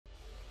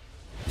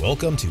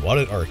Welcome to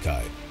Audit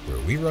Archive, where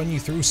we run you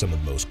through some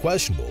of the most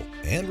questionable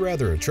and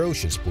rather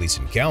atrocious police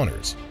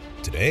encounters.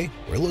 Today,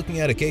 we're looking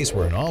at a case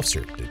where an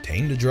officer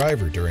detained a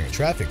driver during a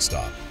traffic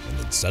stop and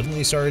then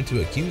suddenly started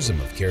to accuse him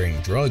of carrying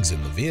drugs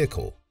in the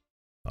vehicle.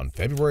 On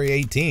February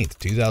 18,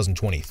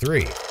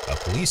 2023, a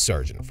police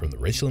sergeant from the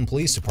Richland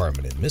Police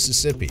Department in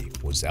Mississippi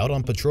was out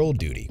on patrol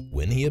duty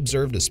when he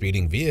observed a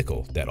speeding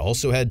vehicle that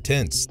also had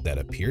tints that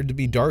appeared to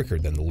be darker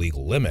than the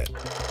legal limit.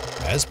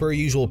 As per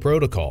usual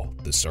protocol,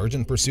 the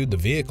sergeant pursued the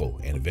vehicle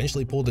and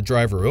eventually pulled the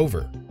driver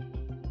over.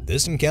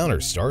 This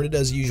encounter started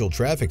as a usual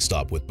traffic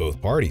stop with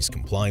both parties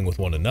complying with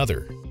one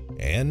another,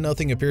 and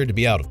nothing appeared to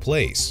be out of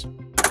place.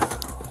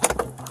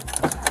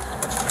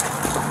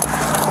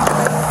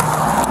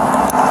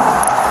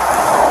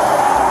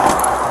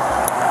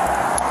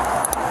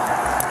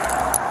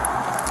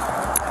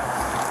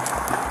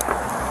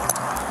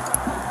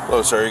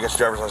 Hello, sir. You got your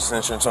driver's license and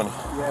insurance on you?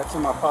 Yeah, it's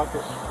in my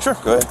pocket. Sure,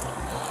 go ahead.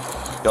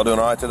 Y'all doing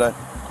all right today?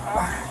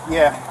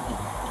 Yeah.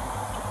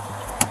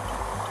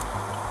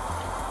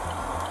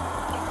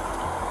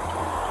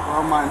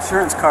 Well, my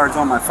insurance card's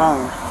on my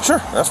phone. Sure,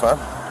 that's fine.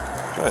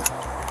 Go ahead.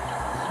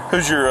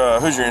 Who's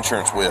your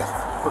insurance with?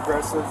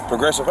 Progressive.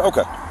 Progressive?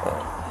 Okay. All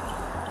right.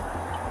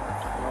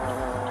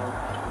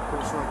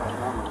 Pretty sure about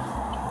numbers.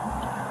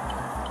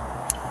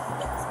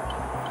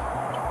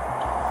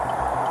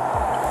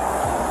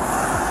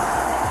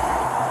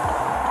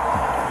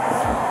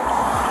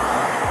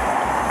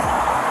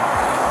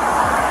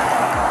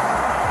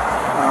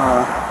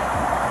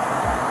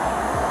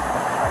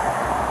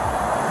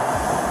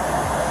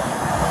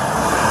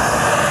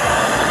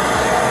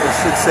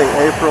 Should say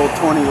April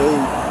 28,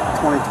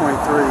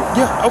 2023.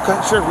 Yeah, okay,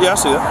 sure. Yeah, I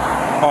see that.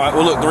 All right,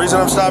 well, look, the reason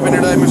I'm stopping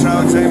here today, Mr.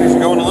 Alexander, is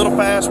you're going a little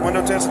fast,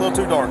 window tint's a little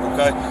too dark,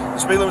 okay? The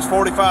speed limit's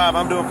 45,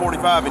 I'm doing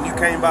 45, and you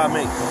came by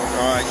me,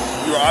 all right?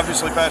 You were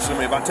obviously faster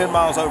than me, about 10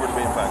 miles over to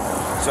be in fact.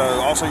 So,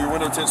 also, your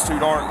window tint's too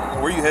dark.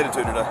 Where are you headed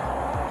to today?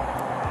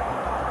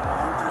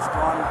 I'm just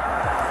going,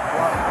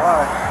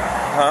 why?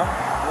 Huh?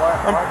 Why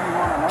do you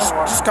want to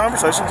know? Just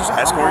conversation, just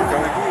asking where you're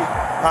going.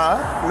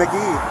 Huh?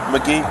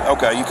 McGee.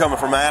 Okay, you coming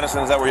from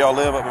Madison? Is that where y'all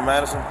live, up in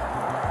Madison?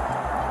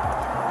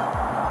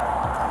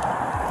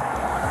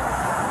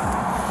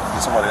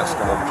 Get somebody else to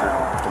come over here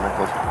to me,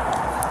 please.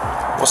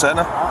 What's that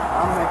now?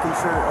 I'm making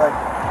sure, like,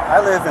 I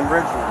live in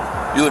Richland.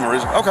 You live in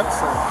Richland? Okay.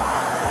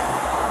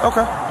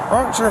 Okay.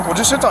 All right, sure. Well,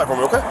 just sit tight for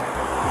me, okay?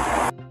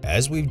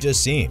 As we've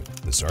just seen,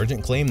 the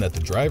sergeant claimed that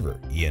the driver,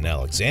 Ian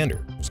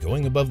Alexander, was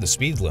going above the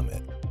speed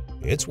limit.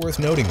 It's worth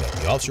noting that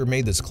the officer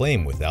made this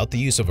claim without the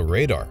use of a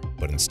radar,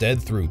 but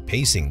instead through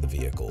pacing the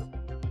vehicle.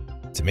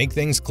 To make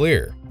things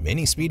clear,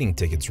 many speeding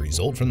tickets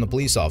result from the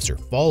police officer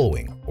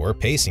following or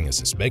pacing a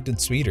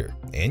suspected speeder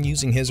and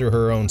using his or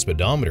her own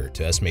speedometer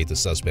to estimate the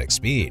suspect's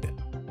speed.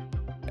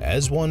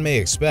 As one may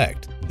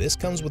expect, this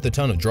comes with a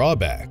ton of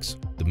drawbacks,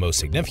 the most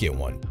significant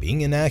one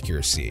being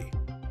inaccuracy.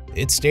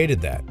 It's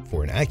stated that,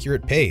 for an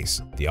accurate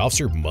pace, the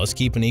officer must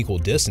keep an equal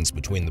distance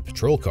between the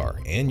patrol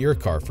car and your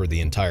car for the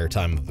entire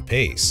time of the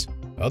pace.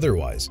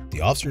 Otherwise,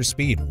 the officer's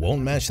speed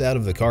won't match that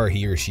of the car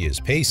he or she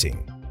is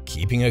pacing.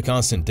 Keeping a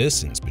constant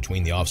distance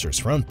between the officer's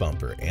front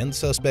bumper and the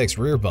suspect's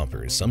rear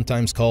bumper is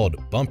sometimes called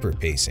bumper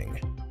pacing.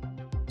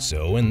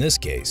 So in this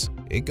case,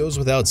 it goes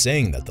without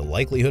saying that the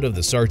likelihood of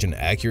the sergeant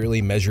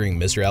accurately measuring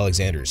Mr.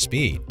 Alexander's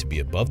speed to be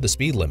above the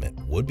speed limit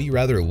would be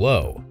rather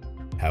low.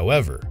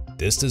 However,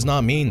 this does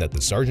not mean that the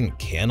sergeant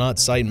cannot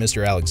cite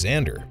Mr.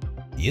 Alexander.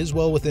 He is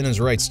well within his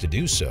rights to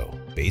do so,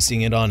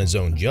 basing it on his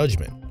own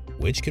judgment,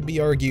 which could be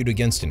argued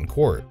against in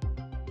court.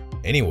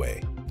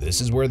 Anyway,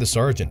 this is where the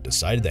sergeant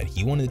decided that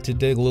he wanted to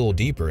dig a little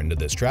deeper into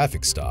this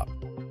traffic stop.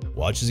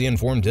 Watch as he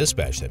informed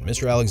dispatch that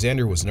Mr.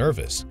 Alexander was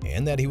nervous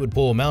and that he would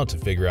pull him out to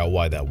figure out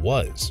why that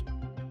was.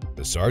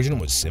 The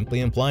sergeant was simply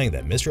implying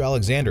that Mr.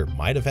 Alexander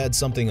might have had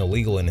something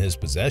illegal in his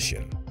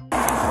possession.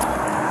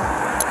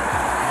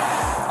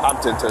 I'm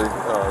 10-2.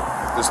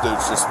 This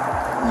dude's just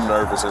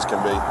nervous as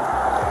can be.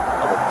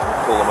 I'm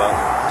gonna pull him out,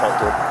 talk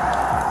to him.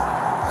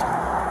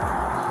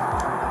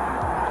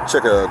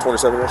 Check a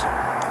 27 was.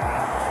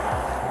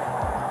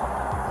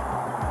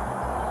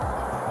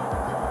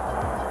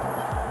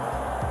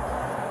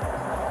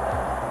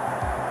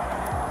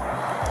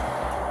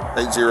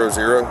 Eight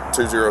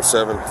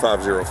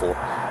 800-207-504.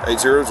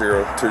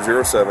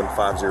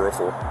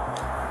 800-207-504.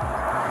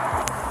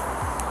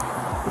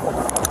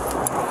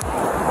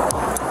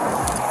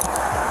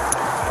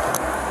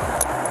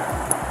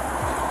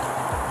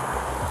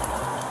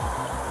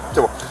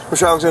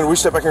 Mr. Alexander, will you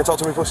step back here and talk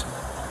to me, please?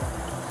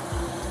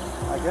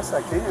 I guess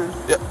I can.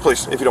 Yeah,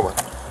 please, if you don't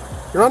mind.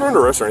 You're not under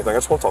arrest or anything. I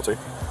just want to talk to you.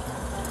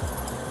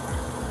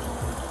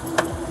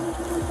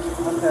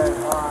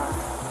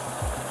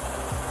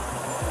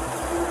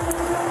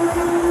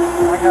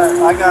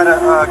 Okay, I got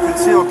a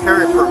concealed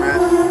carry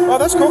permit. Oh,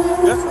 that's cool.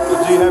 Yeah.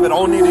 Do you have it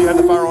on you? Do you have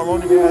the firearm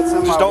on you? Yeah, it's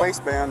in my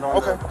waistband.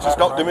 Okay, just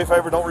don't do me a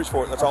favor. Don't reach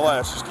for it. That's all I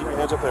ask. Just keep your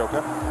hands up there,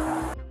 okay?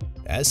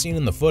 As seen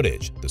in the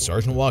footage, the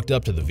sergeant walked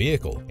up to the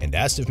vehicle and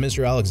asked if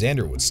Mr.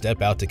 Alexander would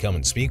step out to come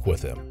and speak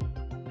with him.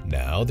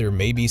 Now, there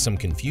may be some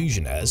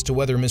confusion as to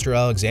whether Mr.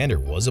 Alexander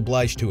was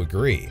obliged to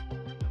agree.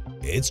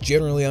 It's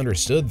generally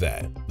understood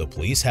that the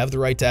police have the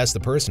right to ask the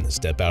person to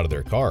step out of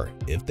their car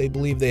if they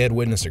believe they had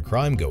witnessed a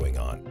crime going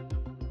on.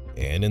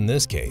 And in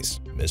this case,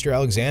 Mr.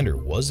 Alexander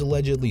was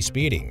allegedly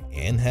speeding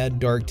and had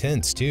dark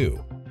tints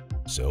too,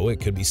 so it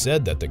could be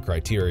said that the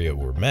criteria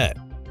were met.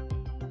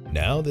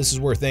 Now, this is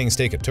where things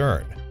take a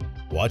turn.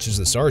 Watch as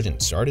the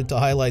sergeant started to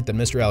highlight that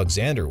Mr.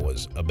 Alexander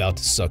was about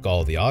to suck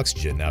all the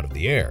oxygen out of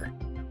the air,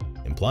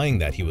 implying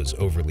that he was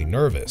overly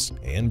nervous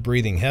and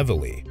breathing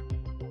heavily.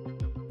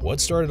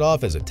 What started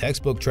off as a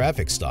textbook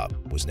traffic stop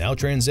was now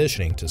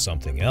transitioning to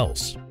something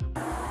else.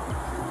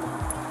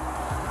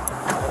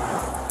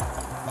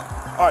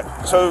 All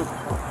right, so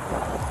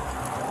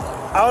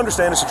I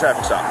understand it's a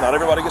traffic stop. Not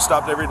everybody gets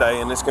stopped every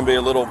day, and this can be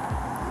a little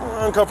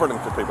uncomforting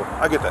for people.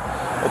 I get that.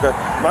 Okay.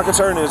 My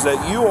concern is that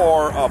you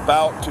are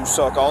about to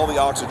suck all the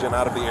oxygen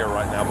out of the air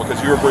right now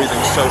because you're breathing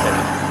so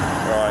heavy.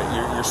 All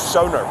right, you're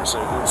so nervous.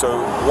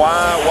 So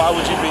why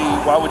would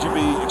you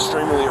be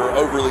extremely or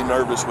overly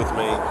nervous with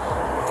me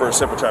for a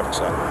simple traffic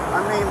stop?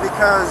 I mean,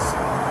 because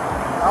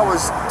I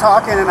was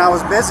talking and I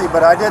was busy,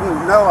 but I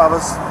didn't know I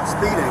was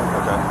speeding.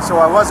 Okay. So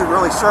I wasn't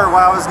really sure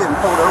why I was getting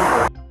pulled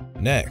over.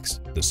 Next,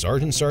 the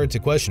sergeant started to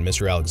question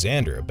Mr.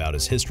 Alexander about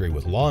his history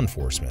with law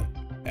enforcement,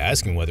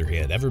 asking whether he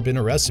had ever been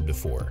arrested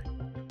before.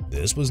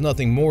 This was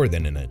nothing more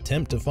than an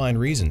attempt to find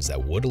reasons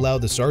that would allow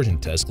the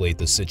sergeant to escalate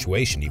the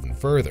situation even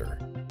further.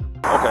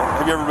 Okay.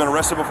 Have you ever been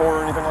arrested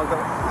before or anything like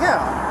that?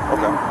 Yeah.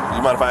 Okay.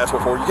 You mind if I ask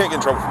before? You can't get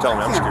in trouble for telling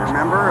me. I'm just curious.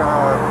 Remember?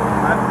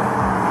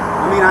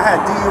 I mean, I had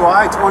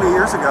DUI 20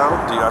 years ago.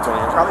 DUI 20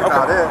 years ago? Probably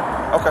about it.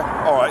 Okay.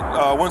 All right.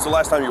 When's the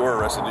last time you were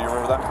arrested? Do you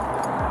remember that?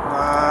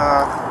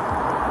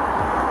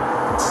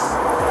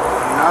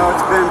 No,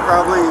 it's been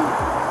probably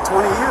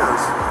 20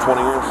 years. 20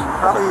 years?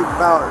 Probably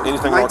about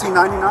anything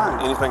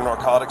 1999. Anything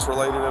narcotics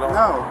related at all?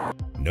 No.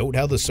 Note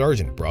how the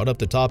sergeant brought up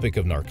the topic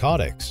of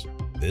narcotics.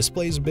 This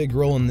plays a big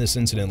role in this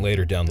incident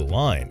later down the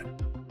line.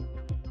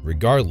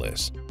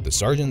 Regardless, the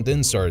sergeant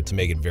then started to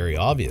make it very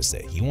obvious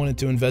that he wanted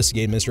to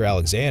investigate Mr.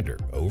 Alexander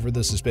over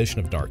the suspicion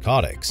of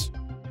narcotics.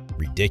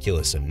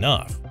 Ridiculous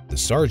enough, the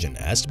sergeant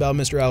asked about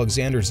Mr.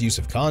 Alexander's use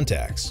of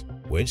contacts,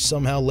 which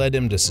somehow led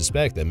him to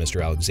suspect that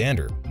Mr.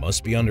 Alexander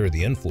must be under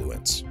the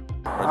influence.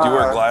 Do you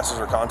wear glasses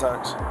or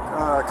contacts?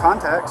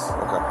 Contacts.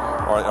 Okay.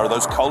 All right. Are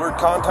those colored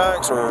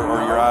contacts, or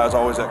are your eyes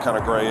always that kind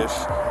of grayish,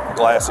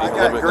 glassy, a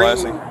little bit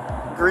glassy?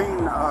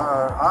 Green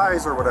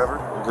eyes or whatever.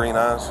 Green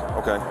eyes?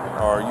 Okay.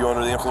 Are you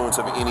under the influence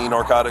of any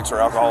narcotics or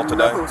alcohol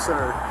today? No,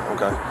 sir.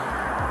 Okay.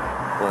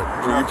 Right.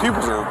 So your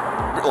pupils are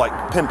like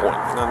pinpoint,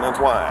 and that's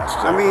why I asked.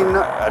 So, I mean,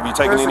 have you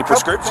taken any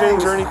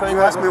prescriptions or anything?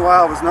 You asked me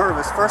why I was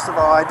nervous. First of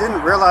all, I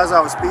didn't realize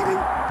I was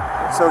speeding.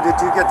 So did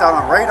you get that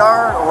on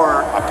radar,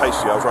 or? I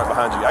paced you. I was right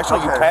behind you.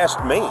 Actually, okay. You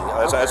passed me,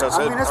 as I said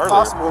earlier. I mean, it's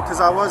possible because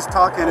I was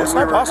talking and it's we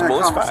not were possible.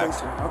 in a It's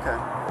conversation. fact. Okay.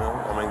 You know,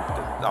 I mean,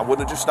 I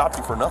wouldn't have just stopped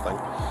you for nothing.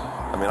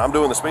 I mean, I'm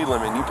doing the speed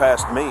limit and you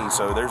passed me,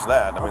 so there's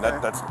that. I mean, okay.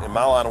 that's in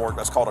my line of work.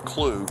 That's called a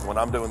clue. When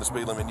I'm doing the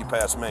speed limit and you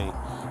pass me,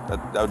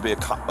 that would be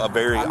a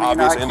very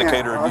obvious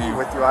indicator of you.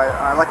 With you,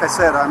 like I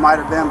said, I might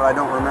have been, but I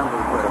don't remember.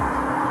 But,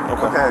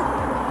 okay.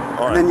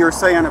 All right. And then you were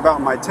saying about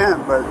my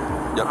tent, but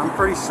yep. I'm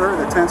pretty sure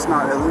the tent's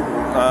not illegal.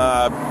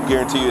 I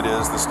guarantee you it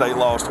is. The state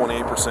law is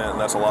 28%, and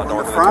that's a lot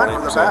darker than 28%. The front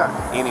or the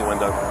back? Any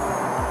window.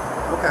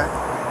 Okay.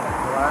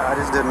 Well, I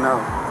just didn't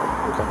know.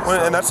 Okay.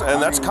 Well, and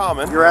that's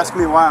common. You're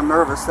asking me why I'm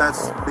nervous.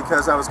 That's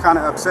because I was kind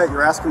of upset.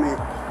 You're asking me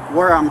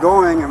where I'm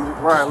going and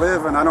where I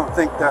live, and I don't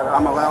think that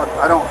I'm allowed.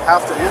 I don't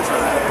have to answer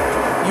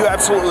that. You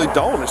absolutely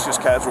don't. It's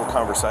just casual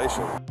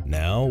conversation.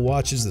 Now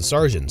watch as the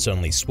sergeant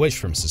suddenly switched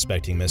from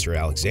suspecting Mr.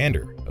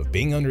 Alexander of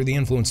being under the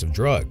influence of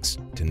drugs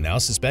to now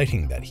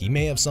suspecting that he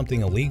may have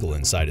something illegal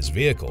inside his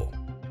vehicle.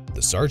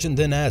 The sergeant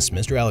then asked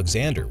Mr.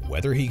 Alexander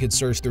whether he could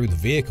search through the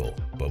vehicle,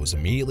 but was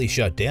immediately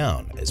shut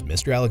down as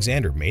Mr.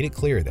 Alexander made it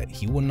clear that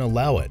he wouldn't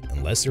allow it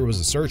unless there was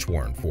a search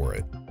warrant for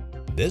it.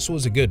 This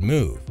was a good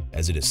move,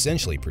 as it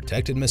essentially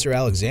protected Mr.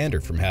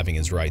 Alexander from having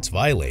his rights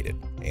violated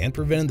and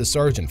prevented the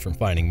sergeant from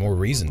finding more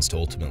reasons to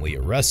ultimately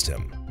arrest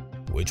him,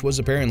 which was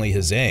apparently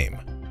his aim.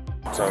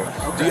 So,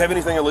 do you have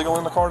anything illegal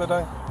in the car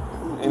today?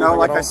 No,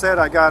 like I said,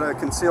 I got a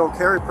concealed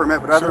carry permit,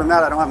 but other than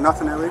that, I don't have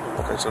nothing illegal.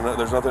 Okay, so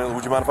there's nothing.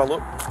 Would you mind if I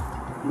look?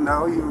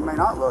 No, you may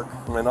not look.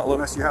 You may not look?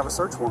 Unless you have a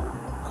search warrant.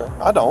 Okay.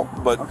 I don't,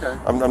 but okay.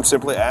 I'm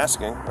simply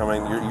asking. I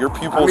mean, your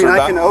pupils I mean, are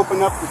I can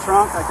open up the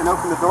trunk, I can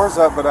open the doors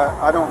up, but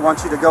I don't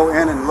want you to go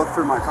in and look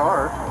through my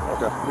car.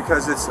 Okay.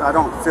 Because I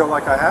don't feel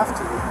like I have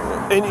to.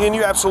 And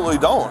you absolutely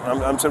don't.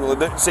 I'm simply,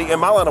 see, in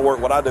my line of work,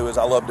 what I do is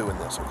I love doing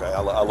this, okay?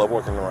 I love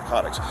working in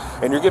narcotics.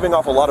 And you're giving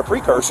off a lot of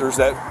precursors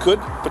that could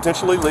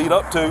potentially lead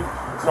up to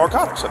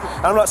narcotics.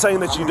 I'm not saying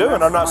that you do,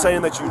 and I'm not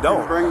saying that you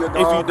don't.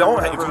 If you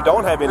don't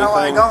have anything. No,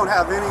 I don't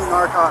have any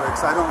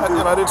narcotics. I don't.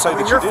 And I didn't say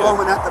that you did. You're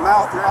foaming at the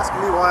mouth. You're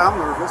asking me why I'm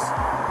nervous.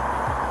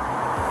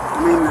 I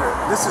mean,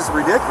 this is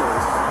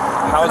ridiculous.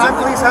 Can I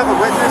please have a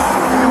witness?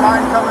 Do you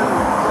mind coming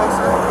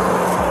closer?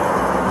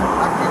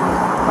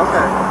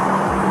 Okay.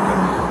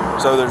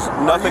 So there's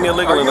nothing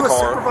illegal in the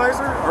car. Are you a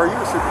supervisor? Or are you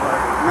a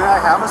supervisor? May I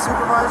have a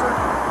supervisor?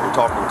 You're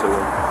talking to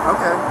him.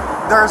 Okay.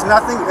 There's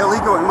nothing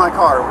illegal in my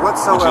car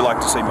whatsoever. Would you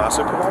like to see my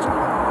supervisor?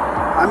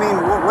 I mean,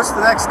 what's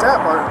the next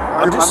step?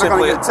 Am I going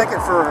to get a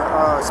ticket for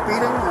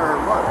speeding or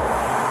what?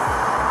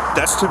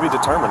 That's to be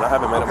determined. I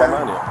haven't made up my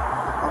mind yet.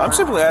 I'm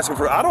simply asking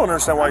for. I don't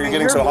understand why you're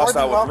getting so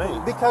hostile with me.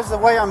 Because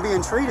the way I'm being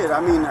treated. I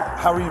mean,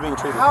 how are you being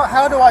treated?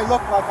 How do I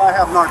look like I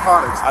have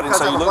narcotics? I didn't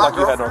say you look like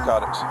you had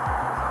narcotics.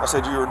 I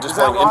said you were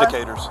displaying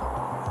indicators.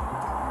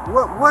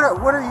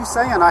 What are you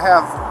saying? I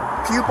have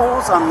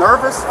pupils. I'm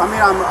nervous. I mean,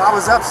 I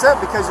was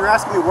upset because you're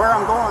asking me where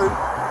I'm going.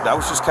 That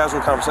was just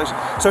casual conversation.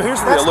 So here's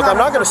the deal. Look, I'm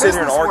not going to sit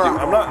here and argue.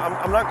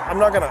 I'm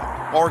not going to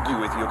argue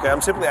with you. Okay, I'm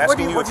simply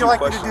asking you a few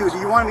questions. What would you like me to do? Do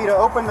you want me to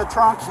open the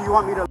trunk? Do you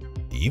want me to?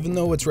 Even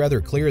though it's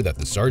rather clear that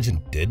the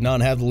sergeant did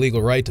not have the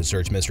legal right to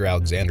search Mr.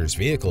 Alexander's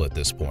vehicle at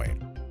this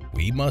point,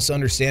 we must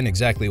understand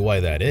exactly why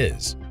that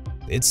is.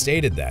 It's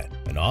stated that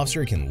an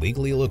officer can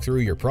legally look through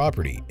your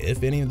property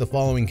if any of the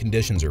following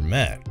conditions are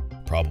met: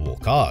 probable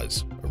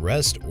cause,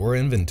 arrest, or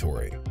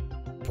inventory.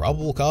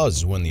 Probable cause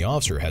is when the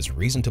officer has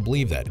reason to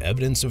believe that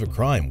evidence of a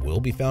crime will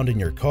be found in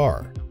your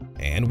car,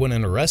 and when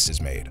an arrest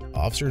is made,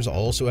 officers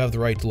also have the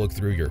right to look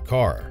through your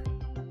car.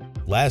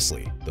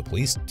 Lastly, the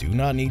police do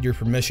not need your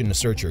permission to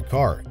search your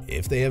car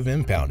if they have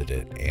impounded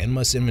it and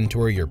must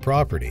inventory your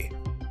property.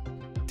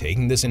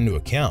 Taking this into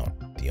account,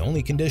 the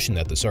only condition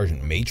that the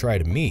sergeant may try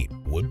to meet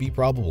would be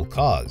probable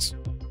cause,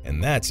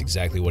 and that's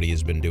exactly what he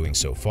has been doing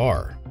so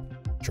far,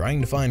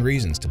 trying to find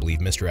reasons to believe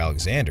Mr.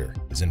 Alexander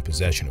is in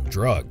possession of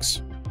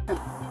drugs.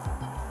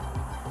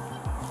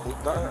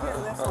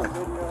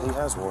 He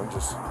has one.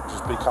 Just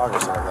be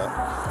cognizant of that.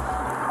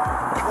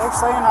 They're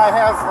saying I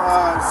have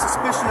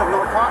suspicion of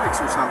narcotics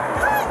or something.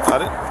 I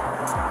didn't.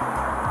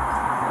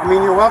 I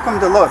mean, you're welcome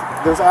to look.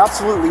 There's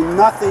absolutely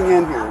nothing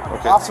in here.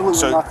 Okay.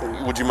 Absolutely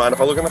nothing. Would you mind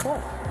if I look in the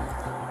phone?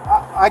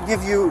 I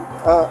give you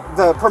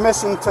the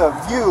permission to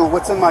view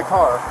what's in my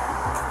car.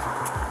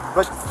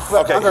 But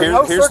okay, under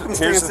no circumstances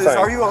here's the thing.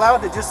 are you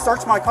allowed to just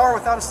search my car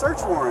without a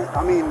search warrant.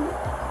 I mean,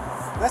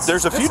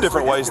 there's a few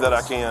different ways that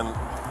I can.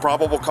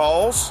 Probable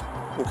cause.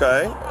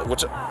 Okay,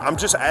 which I'm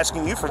just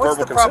asking you for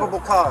verbal consent. What's the probable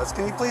cause?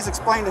 Can you please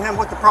explain to him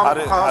what the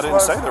probable cause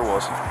was? I didn't say there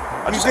was.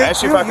 I just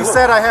asked you if I could look. You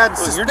said I had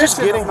suspicion. You're just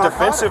getting of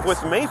narcotics. defensive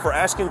with me for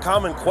asking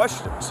common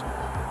questions.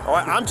 All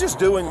right, I'm just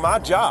doing my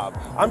job.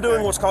 I'm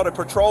doing what's called a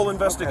patrol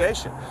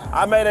investigation.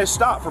 I made a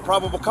stop for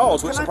probable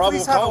cause, which the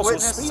probable cause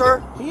was speeding.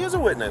 Sir? He is a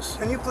witness.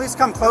 Can you please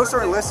come closer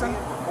and listen?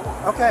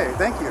 Okay,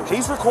 thank you.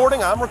 He's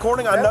recording. I'm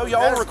recording. I know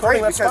y'all are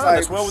recording. That's fine.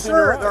 That's well within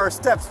your right. There are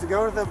steps to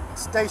go to the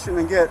station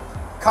and get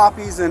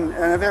copies and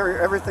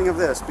everything of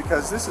this,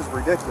 because this is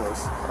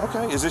ridiculous.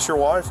 Okay, is this your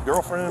wife,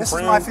 girlfriend, this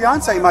friend? This is my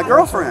fiance, my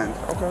girlfriend.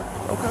 Okay.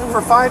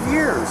 For 5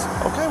 years.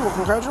 Okay, well,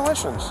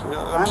 congratulations.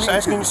 I'm just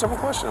asking you simple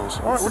questions.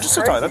 All right, we'll just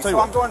sit tight. I'll tell you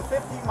what. I'm going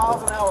 50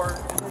 miles an hour.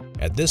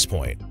 At this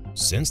point,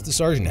 since the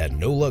sergeant had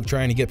no luck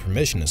trying to get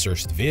permission to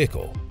search the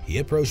vehicle, he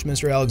approached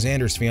Mr.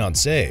 Alexander's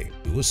fiancée,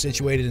 who was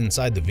situated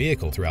inside the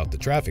vehicle throughout the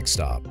traffic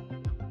stop.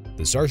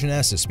 The sergeant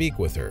asked to speak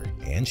with her,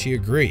 and she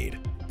agreed.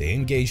 They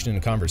engaged in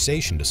a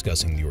conversation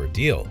discussing the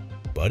ordeal,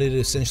 but it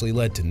essentially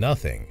led to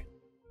nothing.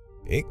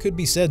 It could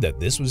be said that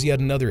this was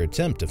yet another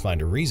attempt to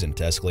find a reason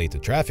to escalate the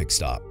traffic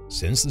stop,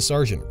 since the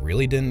sergeant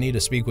really didn't need to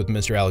speak with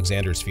Mr.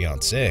 Alexander's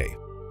fiancée.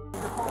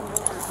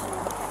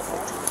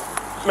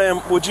 Ma'am,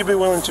 would you be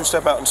willing to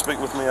step out and speak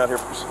with me out here,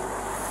 please?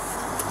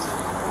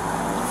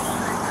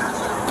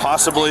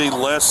 Possibly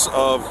less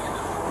of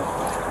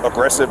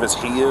aggressive as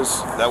he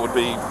is. That would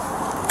be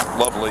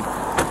lovely.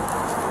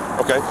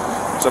 Okay.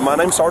 So my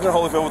name's Sergeant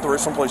Holyfield with the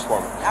Richmond Police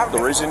Department.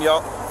 The reason you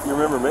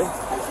remember me?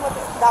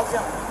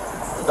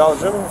 Dollar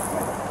General.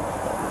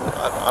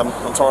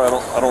 I'm sorry,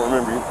 I don't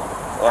remember you.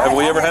 Have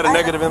we ever had a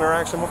negative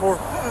interaction before?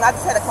 I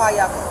just had to call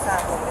y'all for the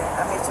time over there.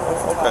 I made sure it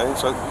was okay,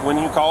 so when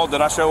you called, did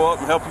I show up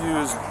and help you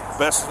as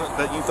best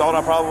that you thought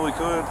I probably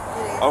could?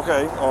 Yeah.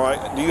 Okay, all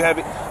right. Do you have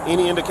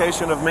any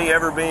indication of me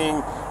ever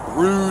being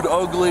rude,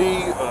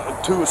 ugly,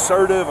 too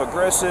assertive,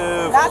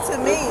 aggressive? Not to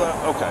me.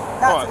 Okay.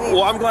 All right.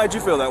 Well, I'm glad you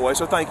feel that way,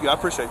 so thank you. I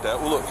appreciate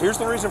that. Well, look, here's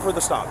the reason for the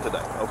stop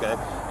today, okay?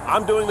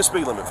 I'm doing the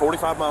speed limit,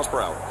 45 miles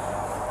per hour.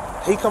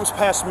 He comes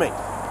past me.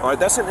 All right,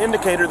 that's an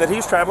indicator that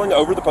he's traveling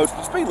over the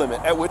posted speed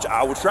limit at which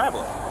I was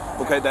traveling.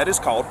 Okay, that is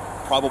called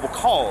probable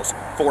cause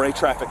for a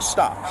traffic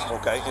stop,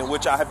 okay, in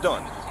which I have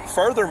done.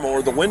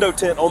 Furthermore, the window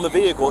tint on the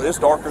vehicle is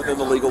darker than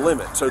the legal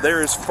limit, so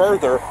there is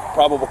further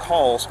probable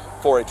cause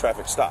for a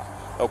traffic stop,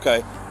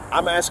 okay?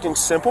 I'm asking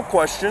simple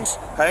questions.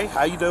 Hey,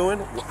 how you doing?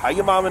 How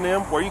you mom and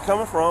them? Where you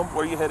coming from?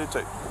 Where you headed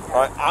to?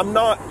 All right, I'm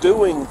not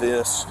doing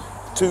this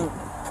to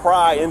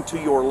pry into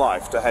your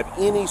life, to have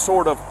any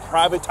sort of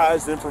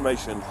privatized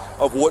information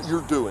of what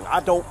you're doing. I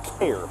don't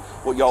care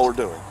what y'all are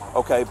doing,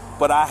 okay?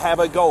 But I have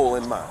a goal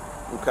in mind,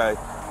 okay?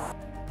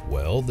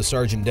 Well, the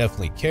sergeant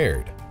definitely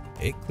cared.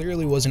 It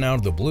clearly wasn't out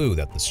of the blue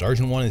that the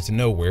sergeant wanted to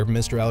know where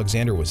Mr.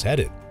 Alexander was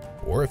headed,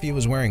 or if he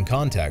was wearing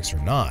contacts or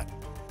not.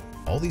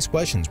 All these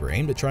questions were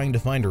aimed at trying to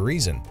find a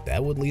reason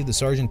that would lead the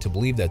sergeant to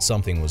believe that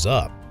something was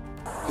up.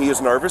 He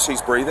is nervous,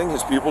 he's breathing,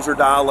 his pupils are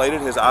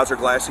dilated, his eyes are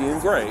glassy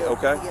and gray,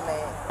 okay?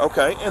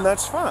 Okay, and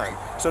that's fine.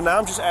 So now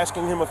I'm just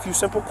asking him a few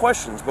simple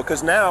questions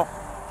because now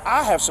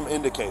I have some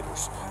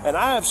indicators and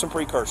I have some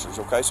precursors,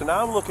 okay? So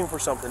now I'm looking for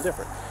something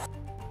different.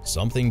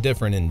 Something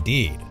different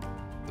indeed.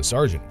 The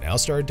sergeant now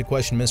started to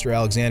question Mr.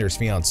 Alexander's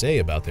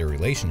fiancée about their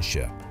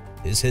relationship,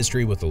 his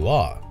history with the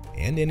law,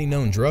 and any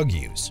known drug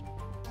use,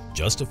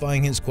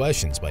 justifying his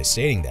questions by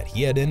stating that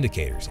he had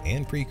indicators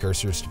and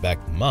precursors to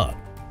back them up.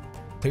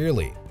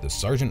 Clearly, the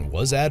sergeant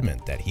was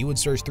adamant that he would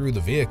search through the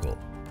vehicle.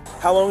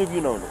 How long have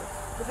you known him?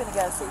 We've been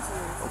together 6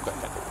 years. Okay.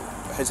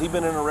 Has he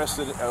been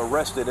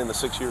arrested in the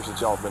 6 years that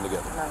y'all have been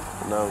together?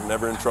 No. No,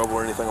 never in trouble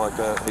or anything like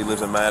that? He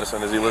lives in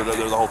Madison. Has he lived up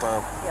there the whole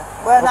time?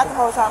 Yeah. Well, not the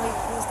whole time. He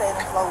stayed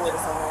in Florida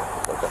somewhere.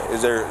 Okay.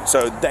 Is there,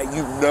 so that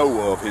you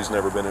know of, he's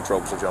never been in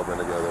trouble since y'all been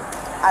together?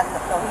 I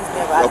know he's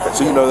never. Okay,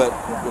 so you know that?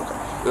 Yeah.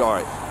 Okay. All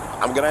right.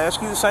 I'm going to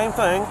ask you the same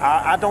thing.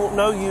 I don't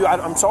know you.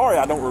 I'm sorry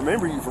I don't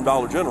remember you from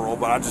Dollar General,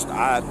 but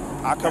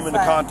I come into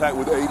contact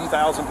with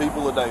 80,000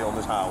 people a day on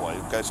this highway.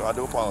 Okay, so I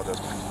do apologize.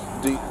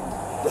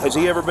 Has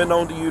he ever been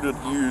known to you to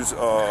use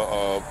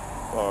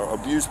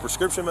abuse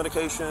prescription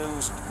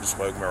medications,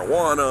 smoke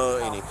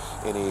marijuana,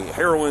 any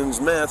heroines,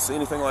 meths,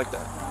 anything like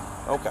that?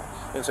 Okay,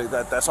 and so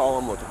that's all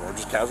I'm looking for.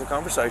 Just casual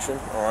conversation.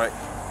 All right.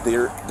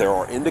 There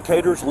are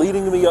indicators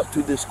leading me up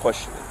to this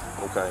questioning.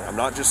 Okay, I'm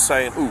not just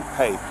saying, ooh,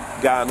 hey,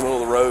 guy in the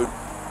middle of the road,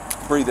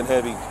 breathing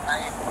heavy,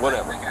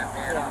 whatever.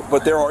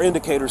 But there are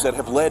indicators that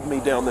have led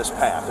me down this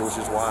path, which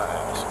is why I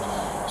asked.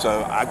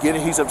 So I get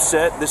it, he's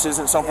upset. This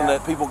isn't something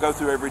that people go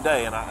through every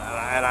day, and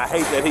I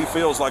hate that he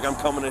feels like I'm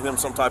coming at him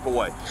some type of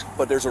way.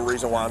 But there's a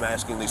reason why I'm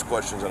asking these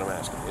questions that I'm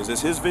asking. Is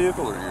this his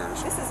vehicle or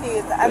yours? This is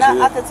his, and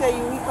I can tell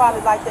you he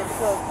probably like that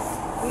because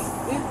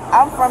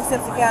I'm from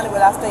Simpson County,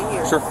 but I stay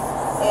here. Sure.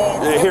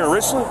 And here in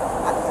Richland?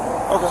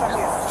 Okay.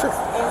 Sure.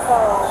 And so,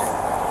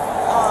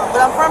 but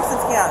I'm from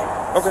Simpson County.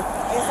 Okay.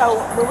 And so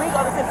when we go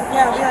to Simpson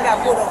County, we done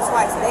got pulled over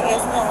twice. They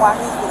asked him why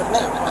he's with a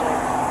black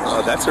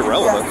woman. That's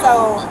irrelevant. Yeah,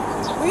 so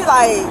we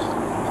like,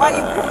 why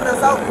you pulling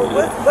us over?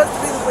 What's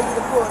the reason for you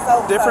to pull us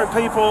over? Different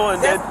people,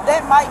 and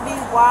that might be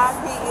why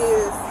he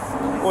is.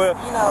 Well,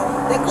 you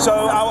know. So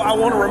I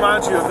want to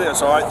remind you of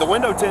this. All right, the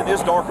window tint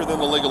is darker than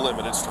the legal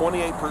limit. It's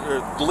 28.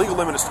 The legal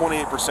limit is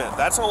 28%.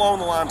 That's along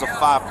the lines of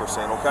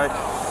 5%. Okay.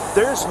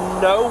 There's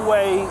no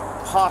way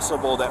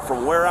possible that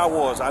from where I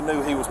was, I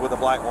knew he was with a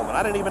black woman.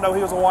 I didn't even know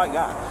he was a white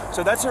guy.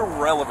 So that's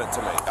irrelevant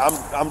to me.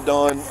 I'm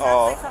done.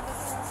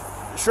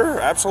 Sure,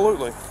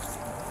 absolutely.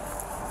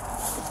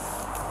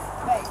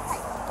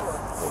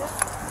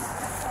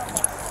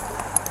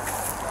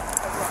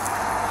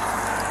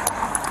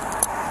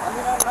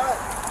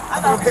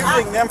 I'm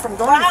prohibiting them from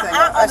doing anything.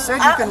 I said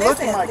you can look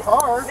in my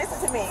car.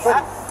 Listen to me.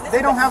 But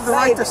they don't have the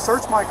right to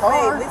search my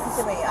car. Babe,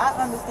 listen to me.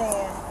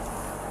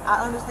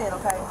 I understand,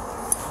 okay?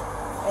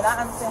 And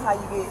I understand how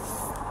you get,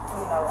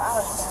 I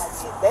understand how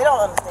you get. They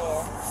don't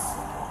understand.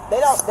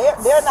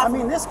 They're not. I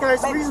mean, this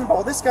guy's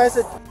reasonable. This guy's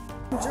a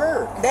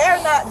jerk.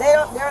 They're not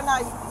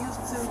used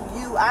to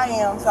you. I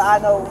am, so I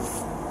know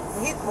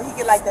when he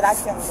get like that, I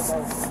can't even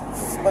go.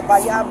 But by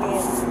y'all being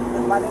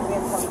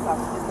police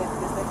officers,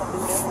 just let them do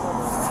whatever.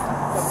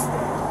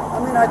 I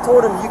mean, I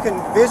told him you can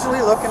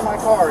visually look in my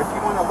car if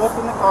you want to look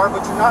in the car,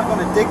 but you're not going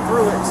to dig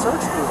through it and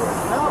search through it.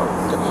 No.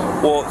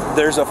 Well,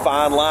 there's a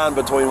fine line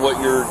between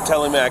what you're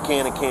telling me I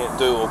can and can't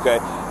do, okay?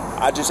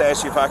 I just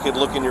asked you if I could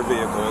look in your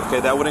vehicle, okay?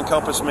 That would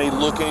encompass me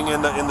looking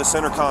in the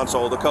center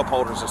console, the cup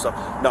holders and stuff.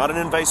 Not an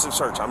invasive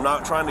search. I'm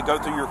not trying to go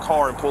through your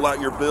car and pull out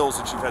your bills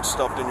that you've had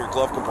stuffed in your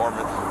glove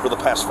compartment for the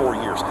past 4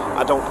 years.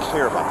 I don't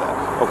care about that,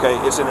 okay?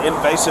 It's an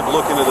invasive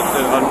look into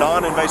a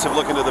non-invasive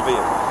look into the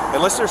vehicle.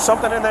 Unless there's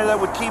something in there that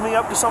would key me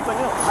up to something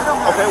else.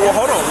 Okay, well,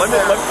 hold on. Let me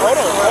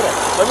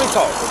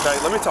talk, okay?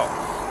 Let me talk.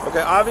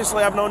 Okay,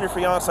 obviously I've known your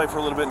fiance for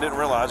a little bit and didn't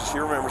realize she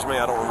remembers me,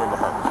 I don't remember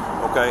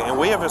her. Okay, and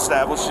we have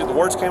established, the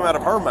words came out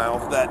of her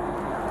mouth that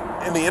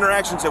in the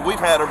interactions that we've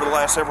had over the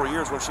last several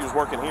years when she was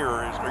working here,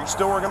 are you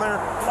still working there?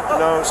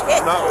 No,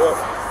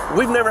 not.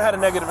 We've never had a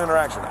negative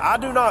interaction. I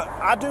do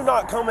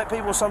not come at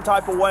people some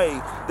type of way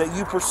that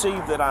you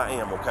perceive that I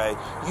am, okay?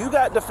 You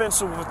got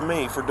defensive with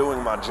me for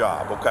doing my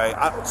job, okay?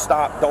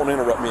 Stop, don't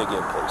interrupt me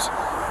again, please.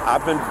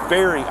 I've been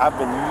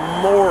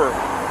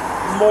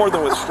more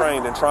than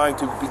restrained in trying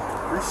to be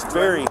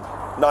very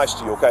nice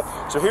to you, okay?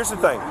 So here's the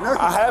thing.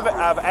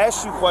 I've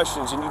asked you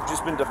questions and you've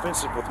just been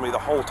defensive with me the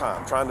whole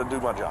time, trying to do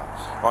my job.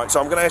 All right,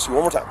 so I'm going to ask you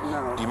one more time.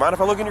 No. Do you mind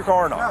if I look in your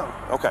car or not?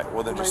 No. Okay,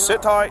 well then just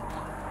sit tight.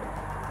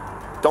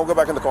 Don't go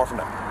back in the car for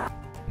now.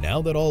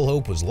 Now that all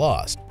hope was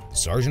lost, the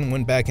sergeant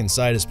went back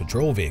inside his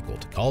patrol vehicle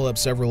to call up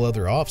several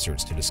other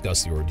officers to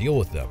discuss the ordeal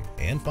with them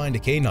and find a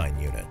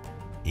K-9 unit.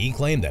 He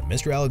claimed that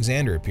Mr.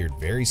 Alexander appeared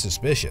very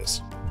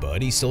suspicious,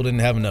 but he still didn't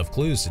have enough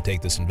clues to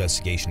take this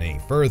investigation any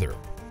further.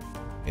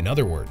 In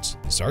other words,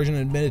 the sergeant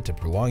admitted to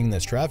prolonging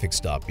this traffic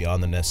stop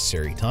beyond the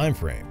necessary time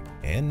frame,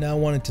 and now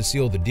wanted to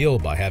seal the deal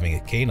by having a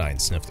K-9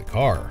 sniff the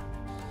car.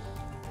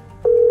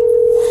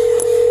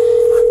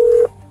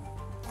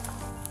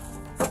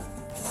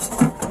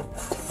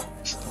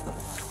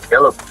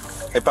 Hello.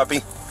 Hey,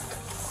 puppy.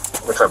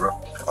 What's up, bro?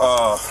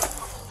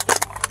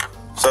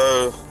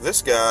 So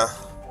this guy,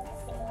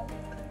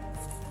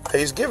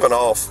 he's given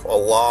off a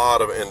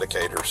lot of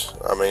indicators.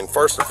 I mean,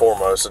 first and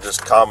foremost, are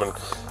just common,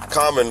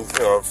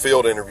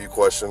 field interview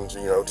questions.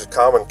 Just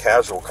common,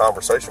 casual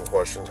conversation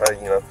questions. Hey,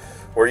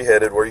 where you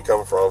headed? Where you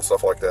coming from?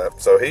 Stuff like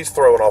that. So he's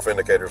throwing off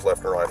indicators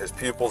left and right. His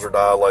pupils are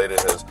dilated.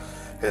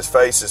 His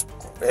face is,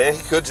 and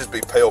he could just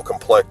be pale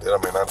complected. I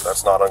mean,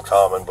 that's not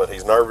uncommon. But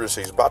he's nervous.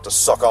 He's about to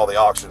suck all the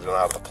oxygen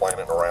out of the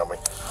planet around me.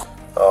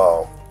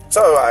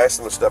 So I asked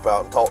him to step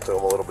out and talk to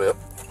him a little bit,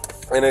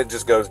 and it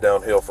just goes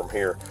downhill from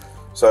here.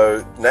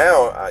 So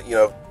now,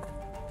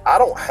 I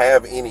don't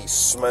have any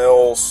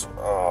smells.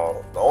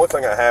 The only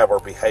thing I have are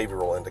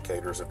behavioral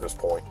indicators at this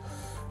point.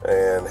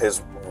 And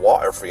his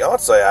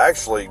fiance, I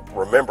actually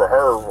remember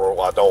her.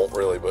 Well, I don't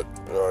really, but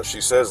she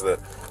says that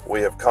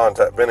we have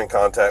been in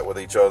contact with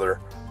each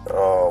other,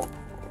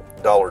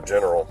 Dollar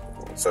General.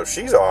 So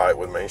she's all right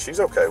with me.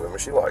 She's okay with me.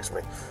 She likes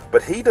me,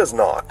 but he does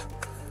not.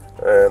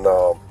 And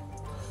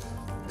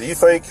do you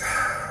think?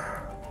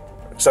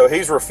 So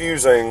he's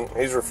refusing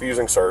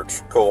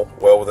search. Cool.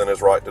 Well within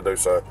his right to do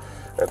so.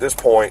 At this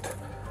point,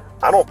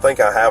 I don't think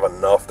I have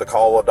enough to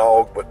call a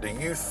dog, but do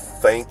you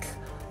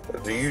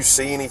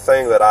see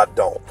anything that I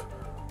don't?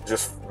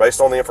 Just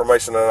based on the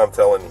information that I'm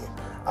telling you.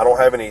 I don't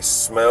have any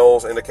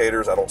smells,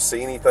 indicators. I don't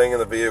see anything in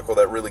the vehicle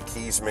that really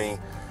keys me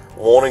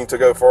wanting to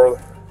go further.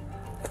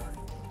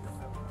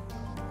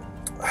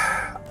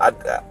 I'm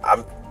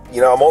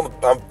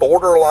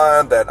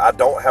borderline that I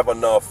don't have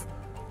enough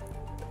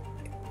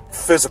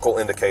physical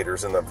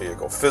indicators in the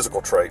vehicle,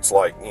 physical traits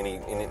like any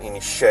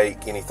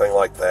shake, anything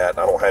like that.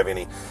 I don't have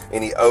any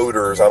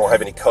odors. I don't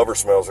have any cover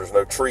smells. There's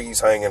no trees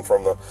hanging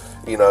from the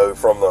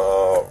from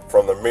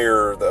the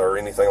mirror or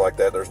anything like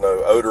that. There's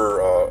no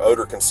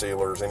odor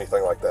concealers,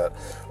 anything like that.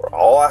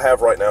 All I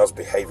have right now is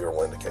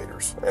behavioral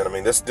indicators, and I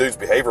mean this dude's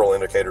behavioral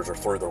indicators are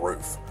through the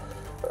roof.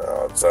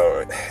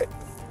 So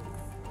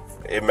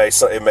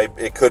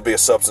it could be a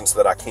substance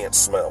that I can't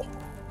smell.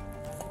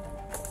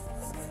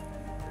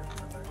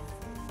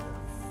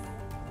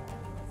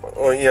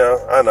 Well, yeah,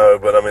 I know,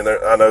 but I mean,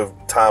 I know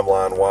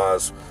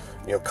timeline-wise,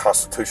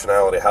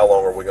 constitutionality. How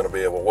long are we going to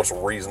be able? What's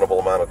a reasonable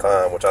amount of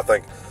time? Which I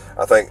think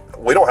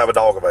we don't have a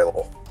dog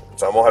available,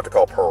 so I'm gonna have to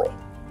call Pearl.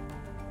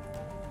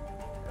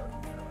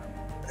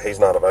 He's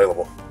not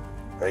available.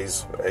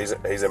 He's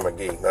in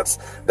McGee.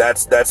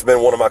 That's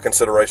been one of my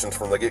considerations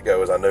from the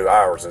get-go. Is I knew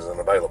ours isn't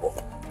available.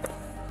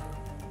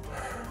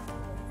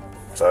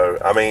 So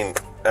I mean,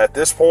 at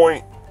this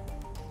point,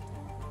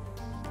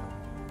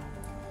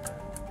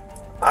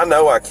 I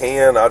know I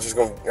can. I was just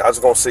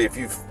gonna see if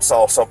you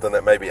saw something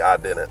that maybe I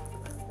didn't.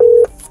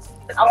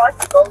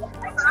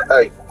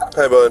 Hey,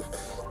 bud.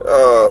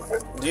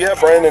 Do you have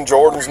Brandon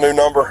Jordan's new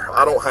number?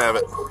 I don't have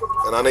it,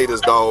 and I need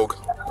his dog.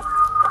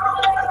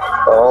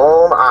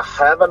 I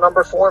have a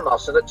number for him. I'll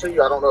send it to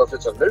you. I don't know if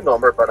it's a new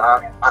number, but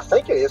I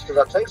think it is because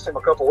I texted him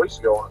a couple weeks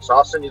ago on it. So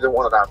I'll send you the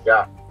one that I've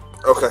got.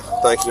 Okay,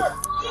 thank you.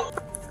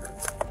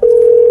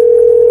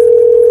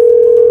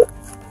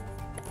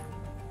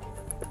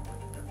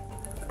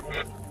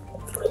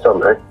 What's up,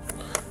 man?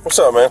 What's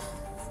up, man?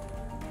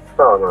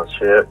 Oh, no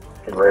shit.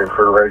 Getting ready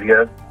for the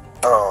radio?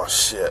 Oh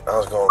shit! I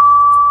was gonna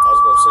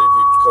see if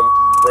you could come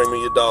bring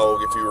me your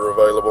dog if you were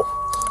available.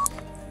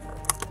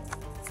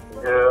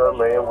 Yeah,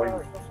 man.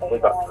 We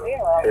about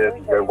to head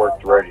to go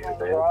work the radio,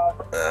 man.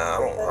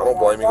 I don't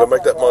blame you. Go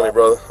make that money,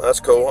 brother.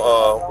 That's cool.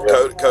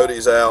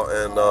 Cody's out,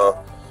 and I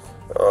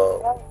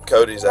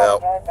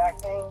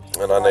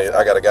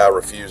got a guy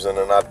refusing,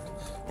 and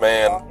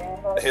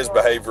his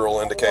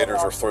behavioral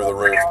indicators are through the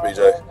roof,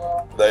 BJ.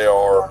 They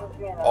are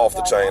off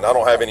the chain. I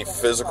don't have any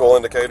physical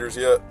indicators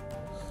yet,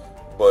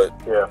 but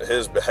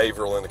his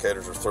behavioral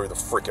indicators are through the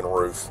freaking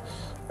roof.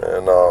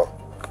 And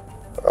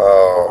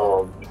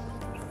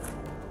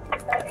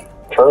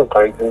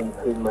trying to think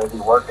who may be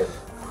working.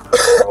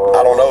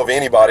 I don't know of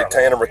anybody.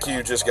 Tanner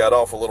McHugh just got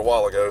off a little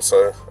while ago,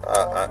 so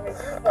I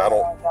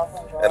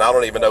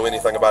don't even know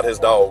anything about his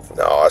dog.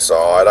 No, I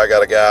saw it. I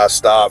got a guy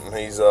stopped, and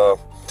he's I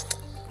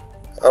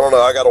don't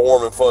know. I got a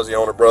warm and fuzzy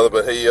on it, brother,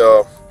 but he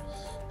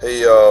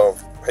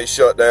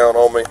shut down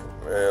on me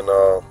and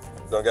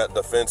done got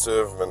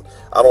defensive, and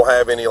I don't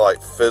have any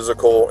like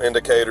physical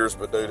indicators,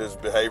 but dude, his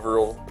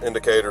behavioral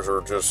indicators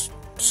are just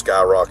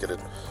skyrocketed,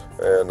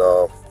 and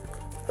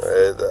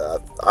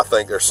I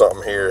think there's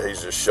something here.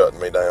 He's just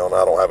shutting me down.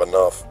 I don't have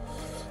enough.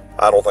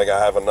 I don't think I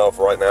have enough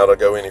right now to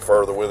go any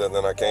further with it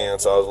than I can,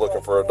 so I was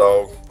looking for a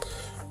dog,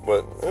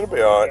 but it'll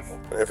be all right.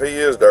 If he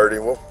is dirty,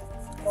 we'll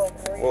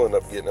end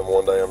up getting him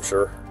one day, I'm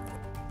sure.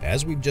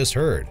 As we've just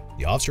heard,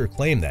 the officer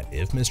claimed that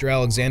if Mr.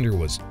 Alexander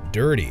was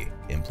dirty,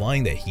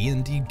 implying that he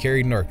indeed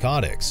carried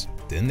narcotics,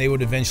 then they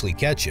would eventually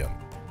catch him.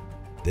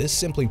 This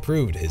simply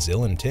proved his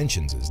ill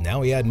intentions, as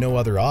now he had no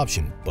other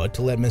option but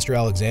to let Mr.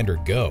 Alexander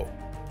go.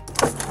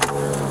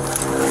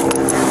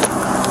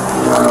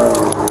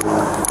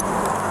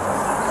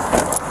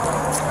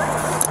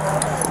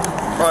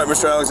 All right,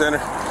 Mr. Alexander.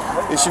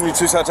 Issue you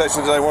 2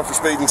 citations today, 1 for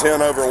speeding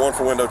 10 over and 1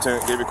 for window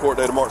tint. Give you court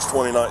date of March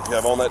 29th. You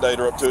have on that date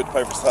or up to it to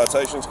pay for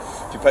citations.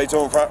 If you pay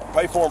for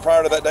them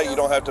prior to that date, you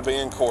don't have to be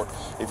in court.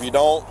 If you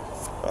don't,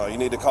 you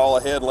need to call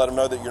ahead and let them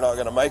know that you're not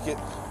going to make it.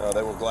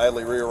 They will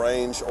gladly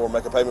rearrange or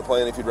make a payment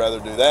plan if you'd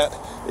rather do that.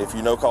 If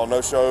you no call,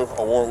 no show,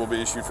 a warrant will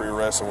be issued for your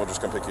arrest and we'll just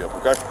come pick you up,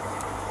 okay?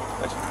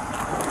 Thank you.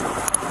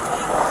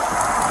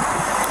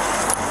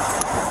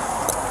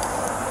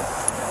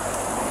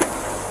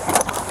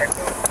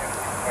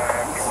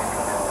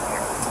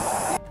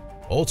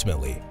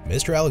 Ultimately,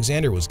 Mr.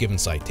 Alexander was given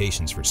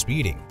citations for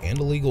speeding and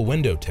illegal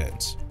window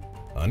tints.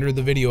 Under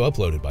the video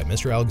uploaded by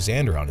Mr.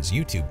 Alexander on his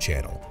YouTube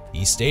channel,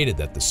 he stated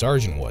that the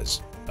sergeant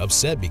was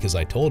upset because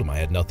I told him I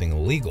had nothing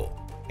illegal,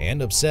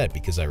 and upset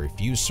because I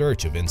refused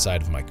search of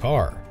inside of my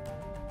car.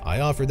 I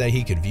offered that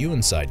he could view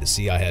inside to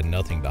see I had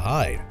nothing to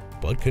hide,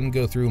 but couldn't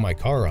go through my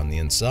car on the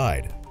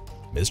inside.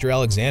 Mr.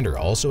 Alexander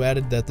also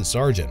added that the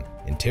sergeant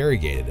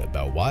interrogated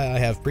about why I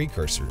have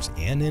precursors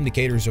and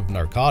indicators of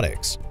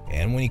narcotics,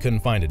 and when he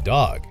couldn't find a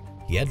dog,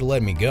 he had to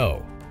let me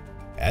go.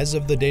 As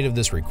of the date of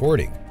this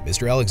recording,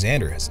 Mr.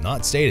 Alexander has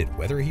not stated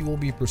whether he will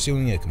be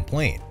pursuing a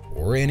complaint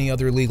or any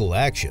other legal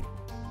action.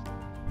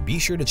 Be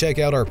sure to check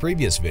out our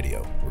previous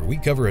video where we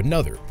cover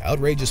another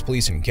outrageous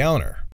police encounter.